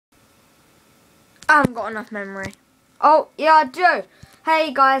I haven't got enough memory. Oh, yeah, I do.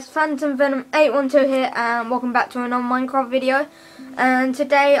 Hey guys, Phantom Venom 812 here, and welcome back to another Minecraft video. And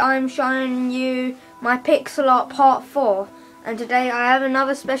today I'm showing you my pixel art part 4. And today I have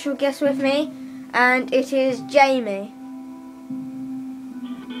another special guest with me, and it is Jamie.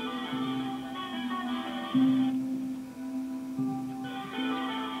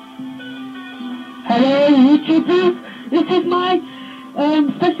 Hello YouTubers, this is my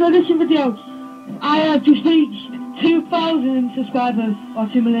special edition video. I have just reached 2,000 subscribers, or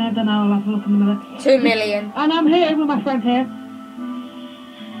 2 million, I don't know, I'll have to look in a minute. 2 million. And I'm here with my friend here.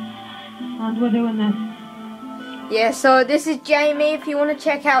 And we're doing this. Yeah, so this is Jamie. If you want to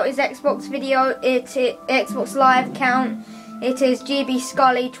check out his Xbox video, Xbox Live account, it is GB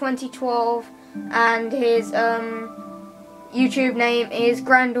Scully 2012, and his YouTube name is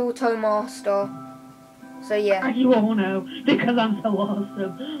Grand Auto Master. So yeah. As you all know, because I'm so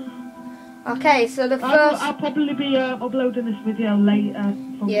awesome. Okay, so the first... I'll probably be uploading this video later.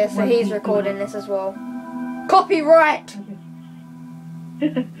 Yeah, so he's recording this as well. Copyright!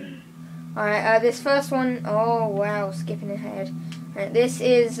 Alright, this first one... Oh, wow, skipping ahead. Right, this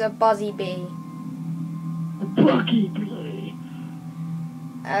is a Buzzy Bee. A Buzzy Bee.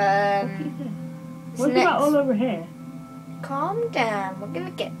 What's that all over here? Calm down, we're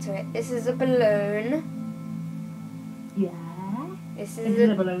gonna get to it. This is a balloon. Yeah. This is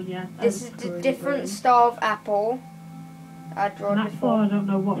a balloon, yeah. This is a different style of apple I drawn before. I don't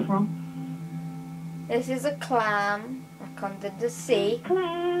know what from. This is a clam, like under the sea.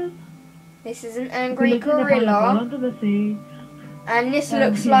 Clam. This is an angry gorilla. Under the sea. And this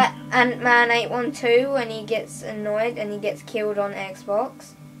looks like Ant-Man 812 when he gets annoyed and he gets killed on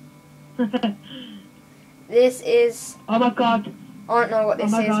Xbox. This is... Oh my god. I don't know what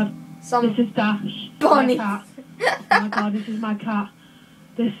this is. Oh my god. This is Dash. Bonnie. Oh my god, this is my cat.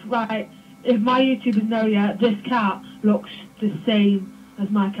 Right, if my YouTubers know yet, this cat looks the same as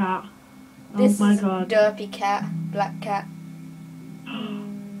my cat. This oh my is god. Derpy cat, black cat.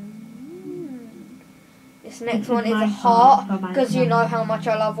 This next one is a heart, because you know how much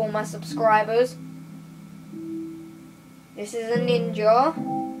I love all my subscribers. This is a ninja.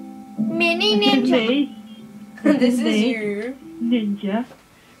 Mini ninja. This is you. Ninja.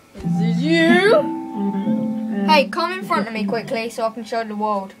 This is you. Hey, come in front of me quickly so I can show the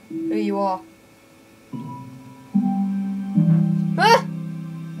world who you are.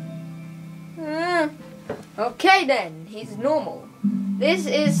 Okay then, he's normal. This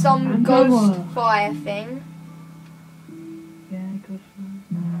is some ghost fire thing. Yeah, ghost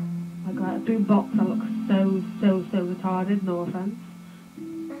fire. I got a boombox that looks so retarded, no offense.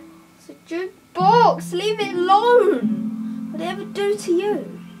 It's a jukebox, leave it alone. What did it ever do to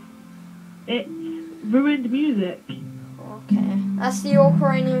you? It ruined music. Okay, that's the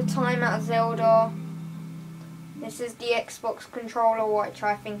Ocarina of Time out of Zelda. This is the Xbox controller, which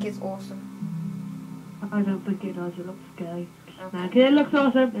I think is awesome. I don't think it does, it looks scary. Okay, it looks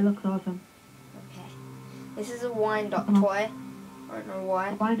awesome, it looks awesome. Okay. This is a wind-up toy. I don't know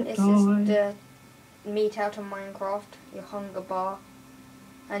why. This is the meat out of Minecraft, your hunger bar.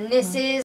 And this is